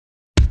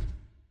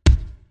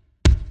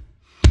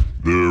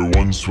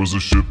once was a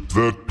ship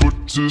that put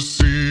to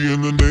sea,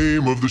 and the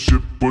name of the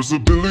ship was the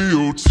Billy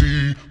O.T.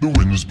 The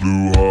winds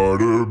blew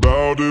harder,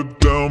 bowed it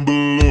down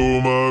below,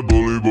 my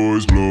bully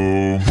boys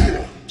blow.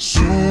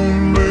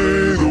 Soon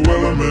may the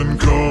wellermen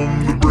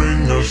come to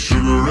bring us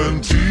sugar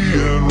and tea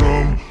and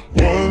rum.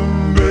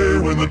 One day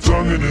when the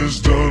tonguing is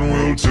done,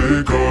 we'll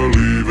take our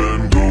leave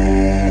and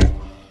go.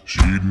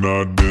 She'd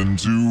not been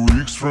 2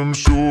 weeks from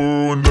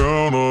shore when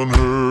down on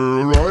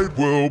her a right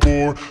whale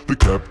bore. The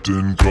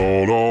captain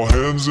called all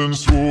hands and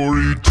swore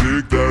he'd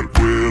take that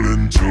whale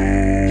in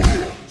tow.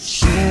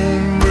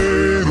 Soon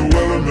may the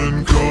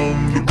wellermen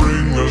come to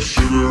bring us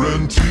sugar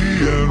and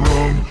tea and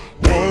rum.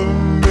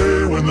 One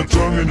day when the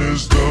tonguing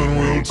is done,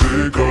 we'll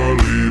take our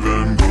leave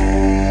and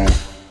go.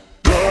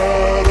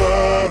 Da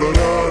da da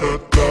da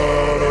da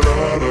da da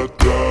da da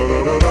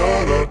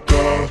da da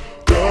da.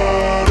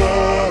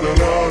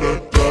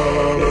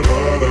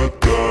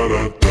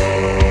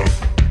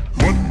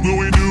 What will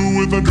we do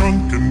with a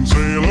drunken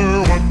sailor?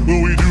 What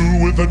will we do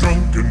with a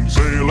drunken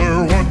sailor?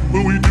 What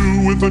will we do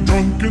with a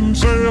drunken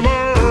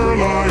sailor?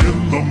 Early in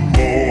the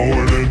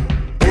morning,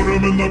 put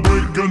him in the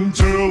brig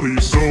until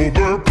he's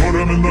sober. Put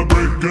him in the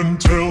brig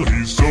until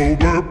he's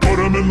sober. Put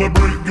him in the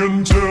brig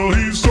until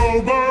he's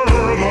sober.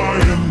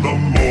 Early in the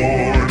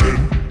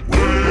morning,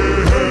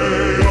 way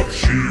hey up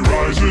she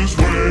rises.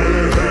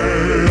 Way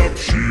hey up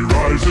she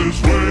rises.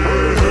 Way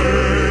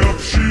hey up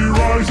she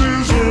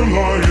rises.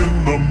 Early